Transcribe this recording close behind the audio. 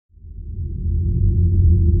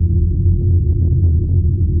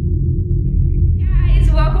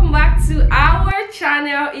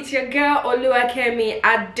channel. It's your girl Oluwakemi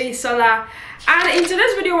Adesola, and in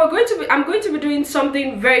today's video I'm going to be doing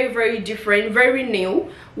something very different, very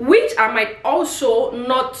new, which I might also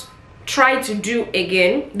not try to do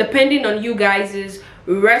again depending on you guys'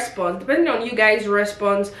 response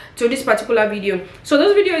to this particular video. So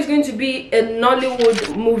this video is going to be a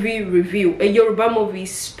Nollywood movie review, a Yoruba movie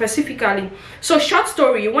specifically. So short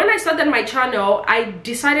story, when I started my channel, I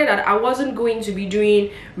decided that I wasn't going to be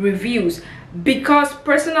doing reviews because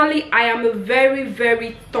personally I am a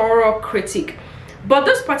very thorough critic. But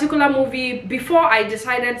this particular movie, before I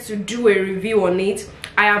decided to do a review on it,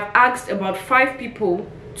 I have asked about 5 people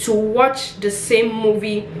to watch the same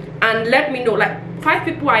movie and let me know, like 5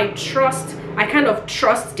 people I trust. I kind of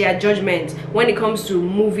trust their judgment when it comes to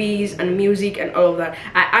movies and music and all of that.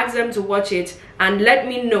 I asked them to watch it and let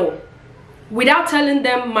me know without telling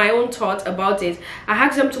them my own thoughts about it. I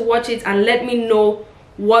asked them to watch it and let me know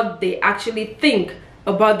what they actually think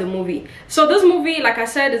about the movie. So this movie, like I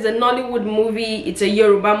said, is a Nollywood movie. It's a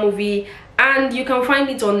Yoruba movie and you can find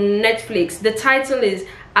it on Netflix. The title is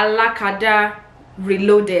ALAKADA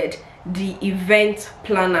Reloaded, the event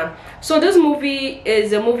planner. So this movie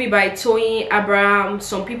is a movie by Toyin Abraham.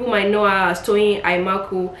 Some people might know her as Toyin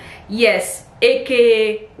Aimaku, yes,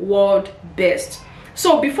 aka World Best.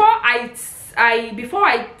 So before I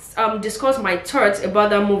discuss my thoughts about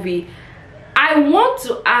that movie, I want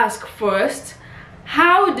to ask first,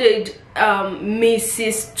 how did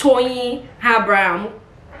Mrs. Toyin Abraham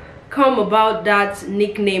come about that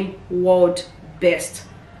nickname World Best?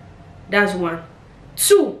 That's one.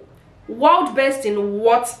 2, world best in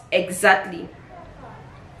what exactly?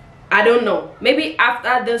 I don't know. Maybe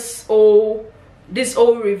after this whole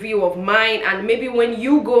review of mine, and maybe when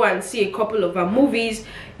you go and see a couple of her movies,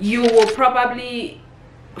 you will probably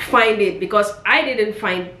find it, because I didn't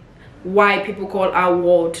find why people call her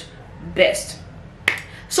world best.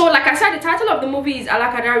 So like I said, the title of the movie is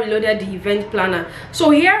ALAKADA Reloaded, the event planner. So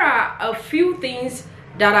here are a few things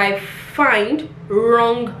that I find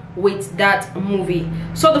wrong with that movie.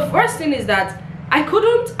 So the first thing is that I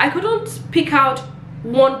couldn't pick out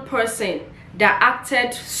one person that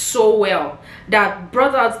acted so well, that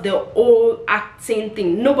brought out the whole acting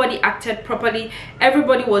thing. Nobody acted properly.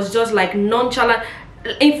 Everybody was just like nonchalant.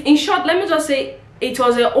 In short, let me just say it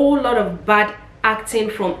was a whole lot of bad acting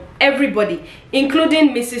from everybody,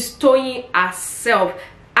 including Mrs. Toyin herself.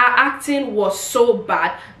 Her acting was so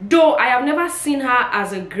bad, though I have never seen her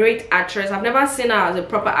as a great actress. I've never seen her as a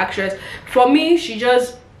proper actress. For me, she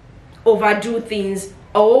just overdo things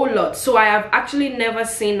a whole lot, so I have actually never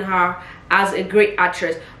seen her as a great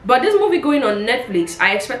actress. But this movie going on Netflix,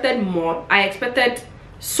 I expected more. I expected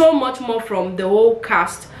so much more from the whole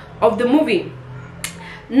cast of the movie.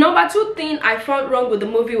 Number 2 thing I found wrong with the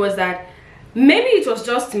movie was that maybe it was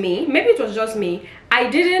just me, I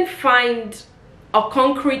didn't find a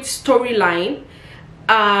concrete storyline.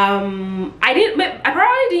 I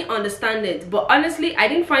probably didn't understand it, but honestly I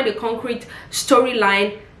didn't find a concrete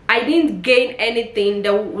storyline. I didn't gain anything.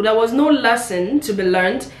 There was no lesson to be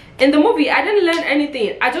learned in the movie. I didn't learn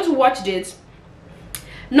anything. I just watched it.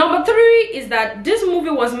 Number 3 is that this movie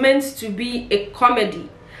was meant to be a comedy,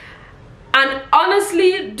 and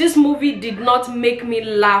honestly this movie did not make me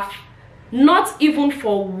laugh, not even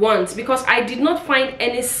for once, because I did not find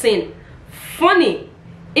any scene funny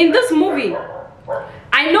in this movie.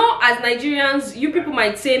 I know as Nigerians, you people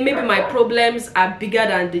might say maybe my problems are bigger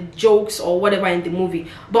than the jokes or whatever in the movie,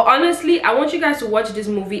 but honestly I want you guys to watch this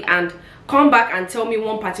movie and come back and tell me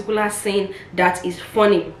one particular scene that is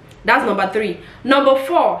funny. That's number 3. Number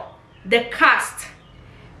 4, the cast.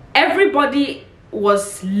 Everybody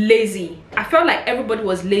was lazy. I felt like everybody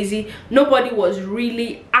was lazy. Nobody was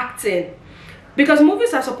really acting, because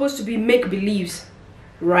movies are supposed to be make-believes,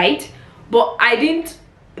 right? But I didn't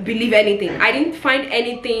believe anything. I didn't find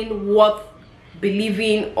anything worth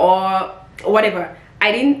believing or whatever.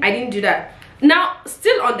 I didn't do that. Now,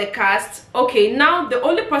 still on the cast, okay, now the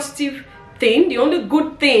only positive thing, the only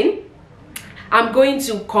good thing I'm going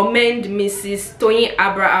to commend Mrs. Toyin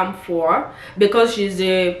Abraham for, because she's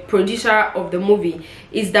the producer of the movie,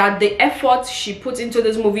 is that the effort she put into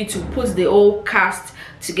this movie to put the whole cast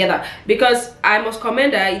together. Because I must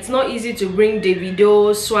commend her. It's not easy to bring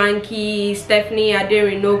Davido, Swanky, Stephanie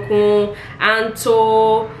Aderinokun,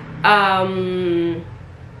 Anto,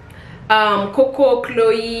 Coco,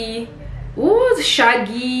 Chloe,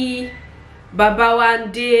 Shaggi,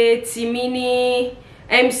 Babawande, Timini,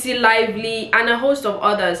 MC Lively, and a host of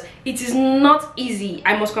others. It is not easy.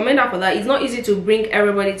 I must commend her for that. It's not easy to bring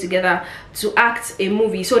everybody together to act a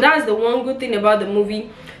movie. So that's the one good thing about the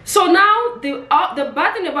movie. So now the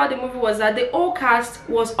bad thing about the movie was that the whole cast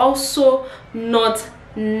was also not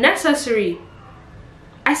necessary.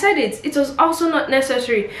 I said it was also not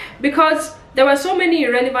necessary, because there were so many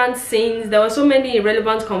irrelevant scenes, there were so many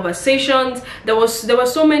irrelevant conversations, there were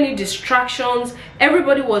so many distractions.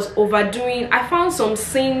 Everybody was overdoing. I found some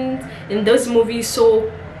scenes in this movie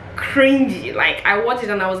so cringy. Like, I watched it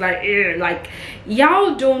and I was like, like,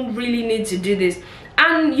 y'all don't really need to do this.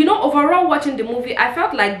 And you know, overall watching the movie, I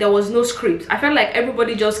felt like there was no script. I felt like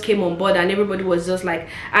everybody just came on board and everybody was just like,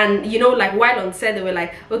 and you know, like while on set they were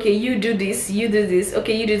like, okay, you do this, you do this,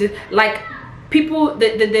 okay, you do this. Like, people,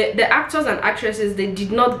 the actors and actresses, they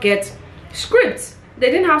did not get scripts. They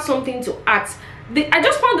didn't have something to act. I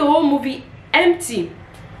just found the whole movie empty,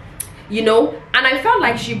 you know. And I felt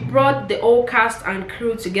like she brought the whole cast and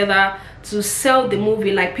crew together to sell the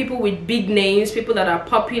movie, like people with big names, people that are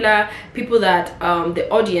popular, people that the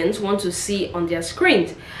audience want to see on their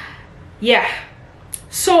screens. Yeah,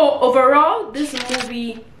 so overall this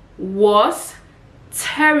movie was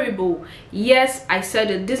terrible. Yes, I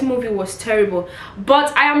said it, this movie was terrible,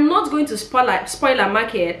 but I am not going to spoil a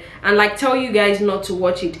market and like tell you guys not to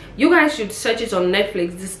watch it. You guys should search it on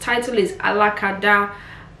Netflix. This title is ALAKADA,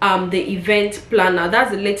 the event planner.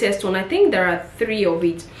 That's the latest one. I think there are 3 of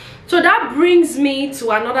it. So that brings me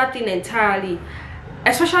to another thing entirely,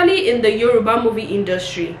 especially in the Yoruba movie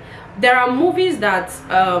industry. There are movies that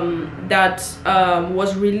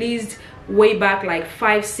was released way back like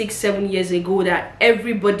 5, 6, 7 years ago that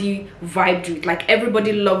everybody vibed with. Like,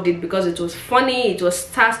 everybody loved it because it was funny, it was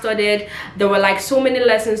star-studded, there were like so many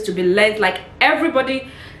lessons to be learned. Like, everybody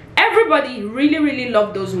really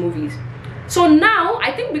loved those movies. So now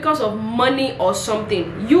I think because of money or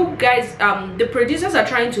something, you guys, the producers are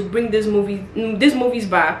trying to bring these movies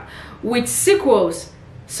back with sequels,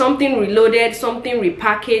 something reloaded, something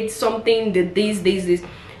repackaged, something this,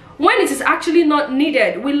 when it is actually not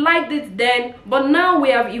needed. We liked it then, but now we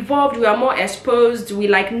have evolved, we are more exposed, we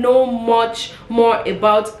like know much more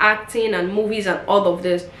about acting and movies and all of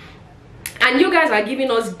this, and you guys are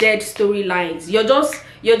giving us dead storylines. You're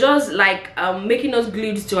just like making us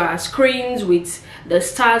glued to our screens with the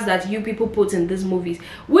stars that you people put in these movies,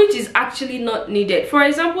 which is actually not needed. For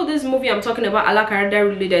example, this movie I'm talking about, ALAKADA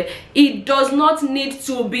Reloaded, it does not need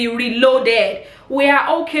to be reloaded. We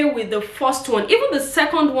are okay with the first one. Even the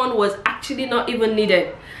second one was actually not even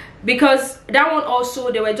needed, because that one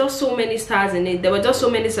also, there were just so many stars in it, there were just so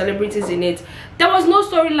many celebrities in it. There was no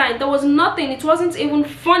storyline, there was nothing, it wasn't even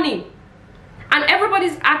funny, and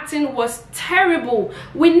everybody's acting was terrible.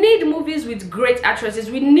 We need movies with great actresses.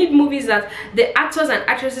 We need movies that the actors and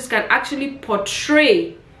actresses can actually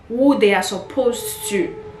portray who they are supposed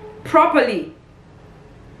to properly.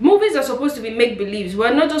 Movies are supposed to be make-believes.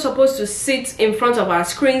 We're not just supposed to sit in front of our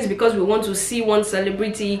screens because we want to see one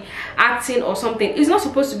celebrity acting or something. It's not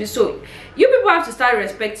supposed to be so. You people have to start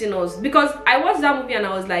respecting us, because I watched that movie and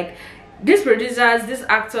I was like, these producers, these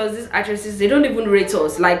actors, these actresses, they don't even rate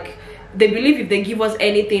us. Like, they believe if they give us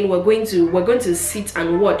anything, we're going to sit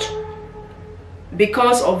and watch,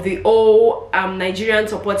 because of the whole Nigerian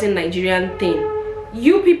supporting Nigerian thing.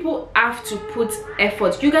 You people have to put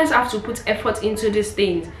effort. You guys have to put effort into these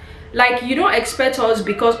things. Like, you don't expect us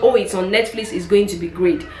because, oh, it's on Netflix, it's going to be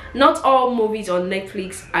great. Not all movies on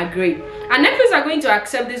Netflix are great, and Netflix are going to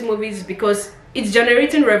accept these movies because it's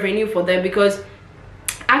generating revenue for them. Because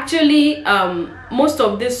actually most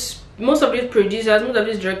of these producers, most of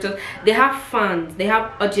these directors, they have fans, they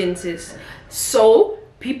have audiences, so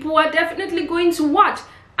people are definitely going to watch.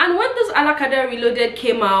 And when this ALAKADA Reloaded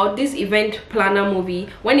came out, this event planner movie,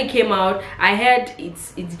 when it came out, I heard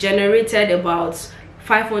it's generated about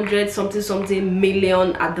 500 something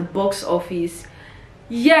million at the box office.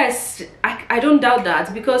 Yes, I don't doubt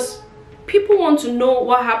that, because people want to know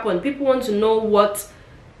what happened. People want to know what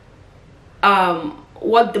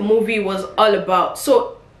the movie was all about.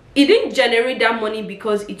 So it didn't generate that money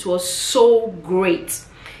because it was so great.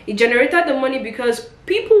 It generated the money because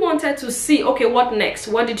people wanted to see, okay, what next?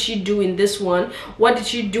 What did she do in this one? What did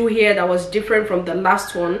she do here that was different from the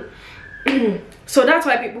last one? So that's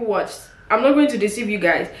why people watched. I'm not going to deceive you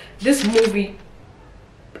guys. This movie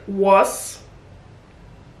was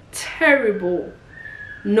terrible.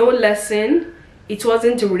 No lesson. It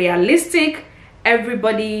wasn't realistic.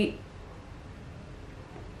 Everybody,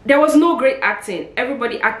 there was no great acting.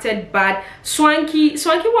 Everybody acted bad. Swanky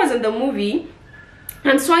was in the movie,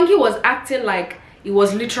 and Swanky was acting like it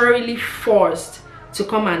was literally forced to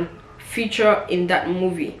come and feature in that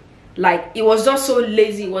movie. Like, it was just so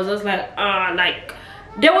lazy. It was just like like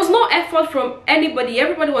there was no effort from anybody.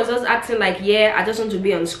 Everybody was just acting like, yeah, I just want to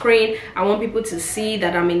be on screen, I want people to see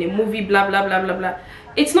that I'm in a movie, blah blah blah blah blah.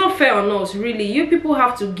 It's not fair on us, really. You people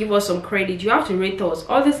have to give us some credit. You have to rate us.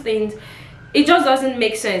 All these things, it just doesn't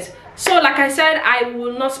make sense. So like I said, I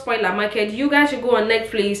will not spoil our market. You guys should go on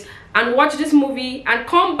Netflix and watch this movie and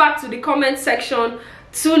come back to the comment section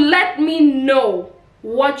to let me know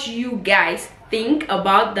what you guys think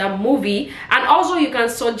about the movie. And also you can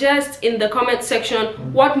suggest in the comment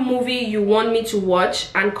section what movie you want me to watch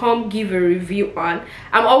and come give a review on.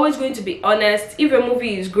 I'm always going to be honest. If a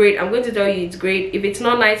movie is great, I'm going to tell you it's great. If it's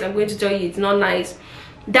not nice, I'm going to tell you it's not nice.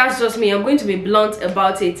 That's just me. I'm going to be blunt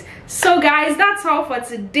about it. So guys, that's all for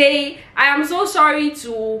today. I am so sorry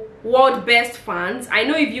to world best fans. I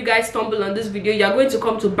know if you guys stumble on this video, you're going to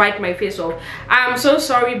come to bite my face off. I am so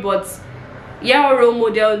sorry, but your role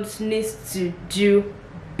models needs to do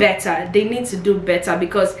better. They need to do better,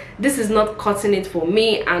 because this is not cutting it for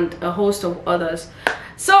me and a host of others.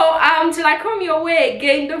 So till I come your way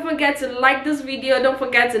again, don't forget to like this video, don't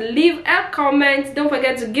forget to leave a comment, don't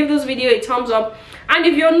forget to give this video a thumbs up. And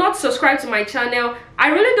if you're not subscribed to my channel, I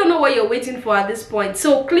really don't know what you're waiting for at this point.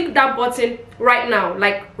 So click that button right now,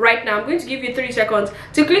 like right now. I'm going to give you 3 seconds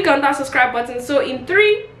to click on that subscribe button. So in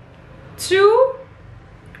 3, 2,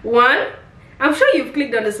 1, I'm sure you've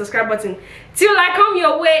clicked on the subscribe button. Till I come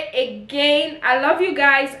your way again, I love you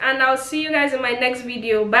guys, and I'll see you guys in my next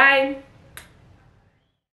video. Bye.